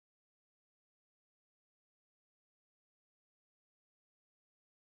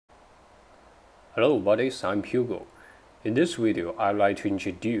Hello buddies, I'm Hugo. In this video, I'd like to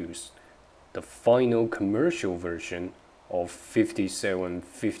introduce the final commercial version of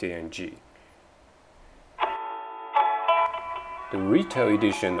 5750NG. The retail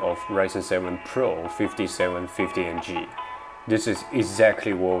edition of Ryzen 7 Pro 5750NG. This is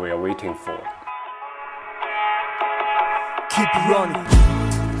exactly what we are waiting for. Keep running.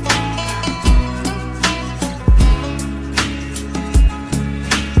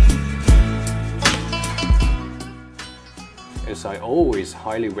 As I always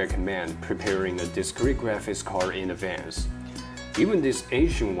highly recommend preparing a discrete graphics card in advance. Even this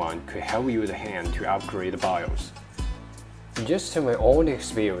Asian one could help you the hand to upgrade the BIOS. Just to my own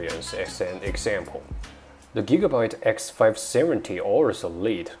experience as an example, the Gigabyte X570 Aorus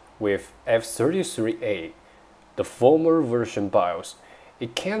Elite with F33A, the former version BIOS,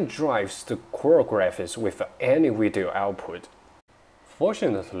 it can drive the core graphics with any video output.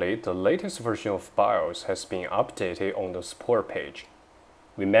 Fortunately, the latest version of BIOS has been updated on the support page.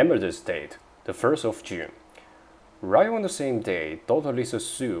 Remember this date, the 1st of June. Right on the same day, Dr. Lisa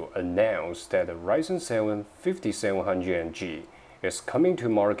Su announced that the Ryzen 7 5700NG is coming to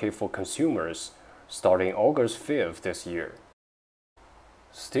market for consumers starting August 5th this year.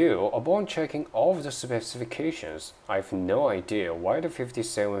 Still, upon checking all of the specifications, I have no idea why the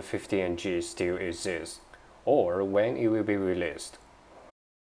 5750NG still exists, or when it will be released.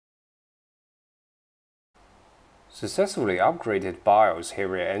 Successfully upgraded BIOS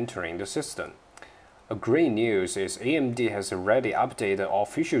here entering the system. A great news is AMD has already updated the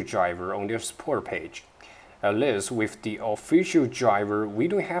official driver on their support page. At least with the official driver, we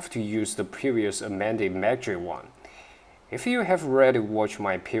don't have to use the previous amended magic one. If you have already watched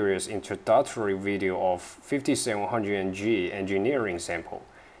my previous introductory video of 5700NG engineering sample,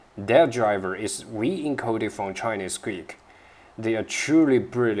 that driver is re-encoded from Chinese Greek. They are truly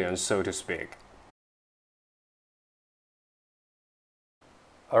brilliant, so to speak.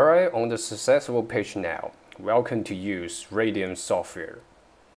 Alright, on the successful page now, welcome to use Radeon software.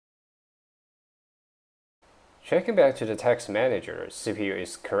 Checking back to the text manager, CPU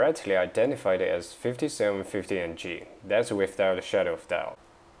is correctly identified as 5750NG, that's without a shadow of doubt.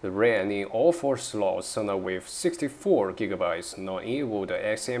 The RAM in all 4 slots along with 64GB not enabled the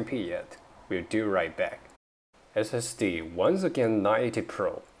XMP yet. We'll do right back. SSD, once again 980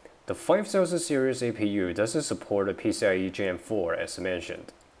 Pro. The 5000 series APU doesn't support the PCIe Gen 4 as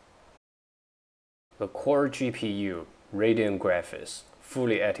mentioned. The core GPU, Radeon graphics,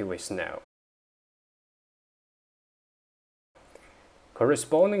 fully activates now.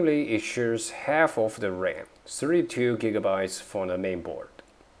 Correspondingly, it shares half of the RAM, 32GB from the mainboard.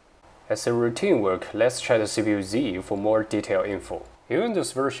 As a routine work, let's check the CPU Z for more detailed info. Even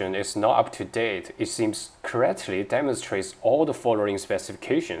this version is not up to date, it seems correctly demonstrates all the following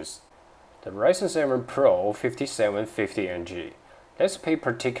specifications. The Ryzen 7 Pro 5750NG. Let's pay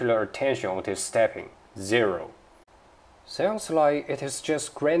particular attention on this stepping, 0. Sounds like it is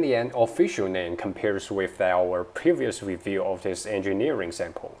just granted an official name compared with our previous review of this engineering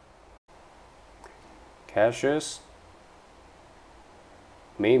sample. Caches,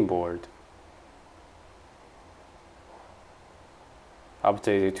 mainboard,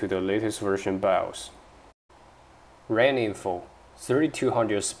 updated to the latest version BIOS. RAM info,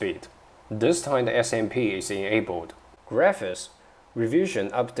 3200 speed. This time the SMP is enabled. Graphics, revision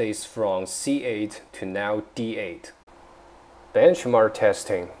updates from C8 to now D8. Benchmark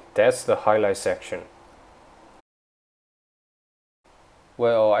testing, that's the highlight section.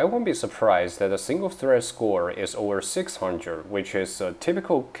 Well, I won't be surprised that the single thread score is over 600, which is a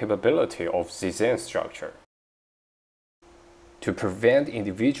typical capability of Zen structure. To prevent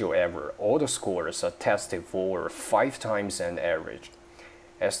individual error, all the scores are tested for over 5 times an average.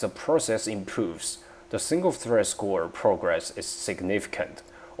 As the process improves, the single thread score progress is significant,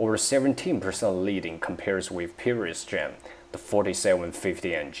 over 17% leading compared with previous gen, the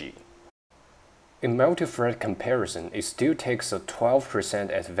 4750NG. In multi-thread comparison, it still takes a 12%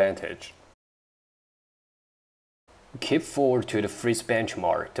 advantage. Keep forward to the freeze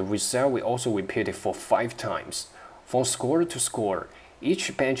benchmark, the result will also repeat it for 5 times. From score to score,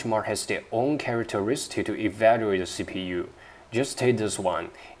 each benchmark has their own characteristic to evaluate the CPU. Just take this one,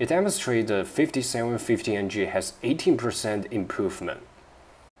 it demonstrates the 5750NG has 18% improvement.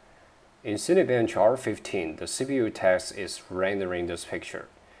 In Cinebench R15, the CPU text is rendering this picture.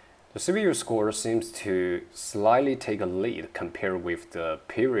 The CPU score seems to slightly take a lead compared with the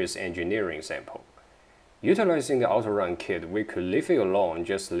previous engineering sample. Utilizing the auto-run kit, we could leave it alone and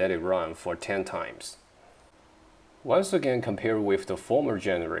just let it run for 10 times. Once again, compared with the former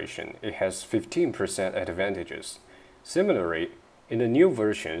generation, it has 15% advantages. Similarly, In the new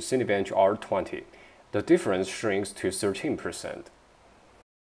version, Cinebench R15, the difference shrinks to 13%.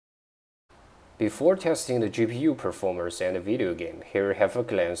 Before testing the GPU performance and the video game, here have a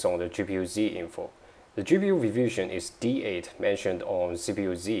glance on the GPU Z info. The GPU revision is D8 mentioned on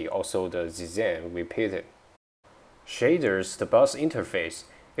CPU Z, also the Zen repeated. Shaders, the bus interface.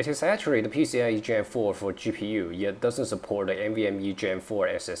 It is actually the PCIe Gen 4 for GPU, yet doesn't support the nvme Gen 4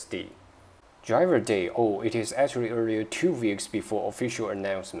 SSD. Driver day, oh, it is actually earlier 2 weeks before official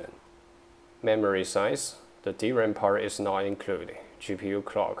announcement. Memory size, the DRAM part is not included. GPU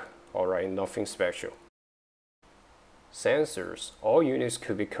clock, alright, nothing special. Sensors, all units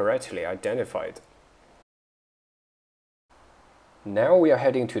could be correctly identified. Now we are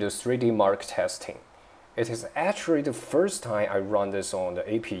heading to the 3D Mark testing. It is actually the first time I run this on the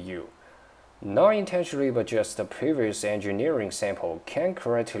APU. Not intentionally, but just the previous engineering sample can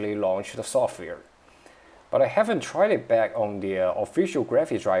correctly launch the software. But I haven't tried it back on the official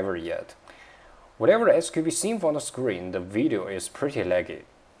graphics driver yet. Whatever as could be seen from the screen, the video is pretty laggy.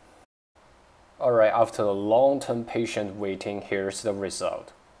 Alright, after a long-term patient waiting, here's the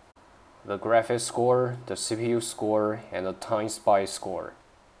result. The graphics score, the CPU score, and the time spy score.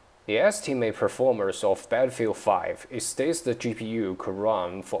 The estimate performance of Battlefield 5, it states the GPU could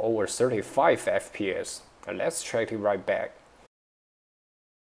run for over 35 FPS. And let's check it right back.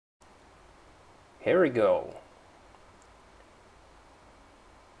 Here we go.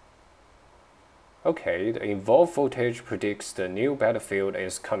 Okay, the involved voltage predicts the new Battlefield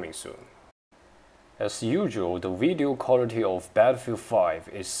is coming soon. As usual, the video quality of Battlefield 5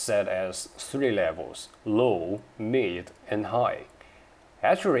 is set as 3 levels: low, mid, and high.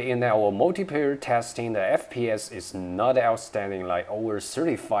 Actually, in our multiplayer testing, the FPS is not outstanding like over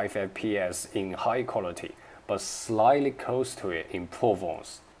 35 FPS in high quality, but slightly close to it in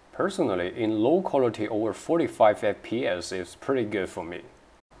performance. Personally, in low quality, over 45 FPS is pretty good for me.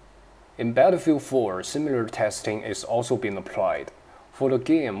 In Battlefield 4, similar testing is also being applied. For the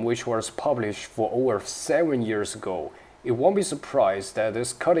game, which was published for over 7 years ago, it won't be surprised that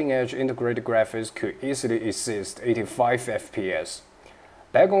this cutting-edge integrated graphics could easily exceed 85 FPS.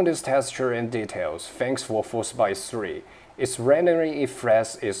 Back on this texture and details, thanks for Frostbite 3, its rendering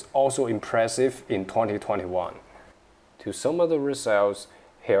effects is also impressive in 2021. To sum up the results,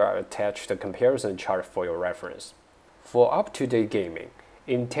 here I attach the comparison chart for your reference. For up-to-date gaming,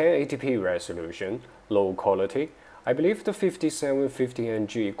 in 1080p resolution, low quality, I believe the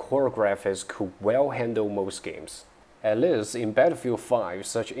 5750NG core graphics could well handle most games. At least in Battlefield 5,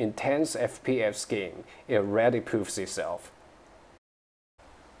 such intense FPS game, it already proves itself.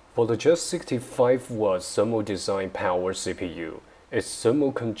 For the just 65W thermal design power CPU, its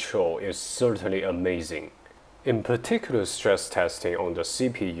thermal control is certainly amazing. In particular stress testing on the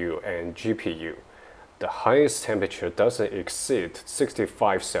CPU and GPU, the highest temperature doesn't exceed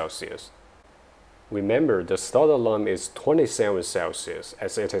 65 Celsius. Remember, the start alarm is 27 Celsius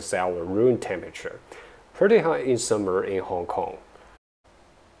as it is our room temperature, pretty high in summer in Hong Kong.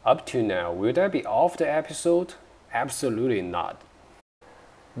 Up to now, will that be off the episode? Absolutely not.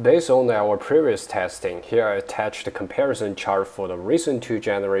 Based on our previous testing, here I attached the comparison chart for the recent 2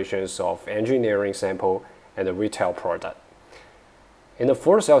 generations of engineering sample and the retail product. In the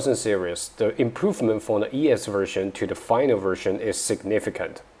 4000 series, the improvement from the ES version to the final version is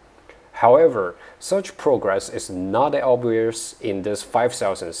significant. However, such progress is not obvious in this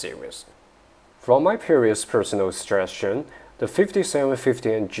 5000 series. From my previous personal suggestion, the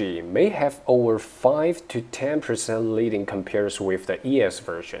 5750NG may have over 5 to 10% leading compared with the ES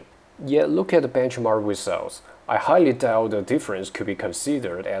version. Yet look at the benchmark results. I highly doubt the difference could be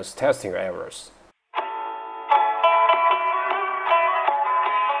considered as testing errors.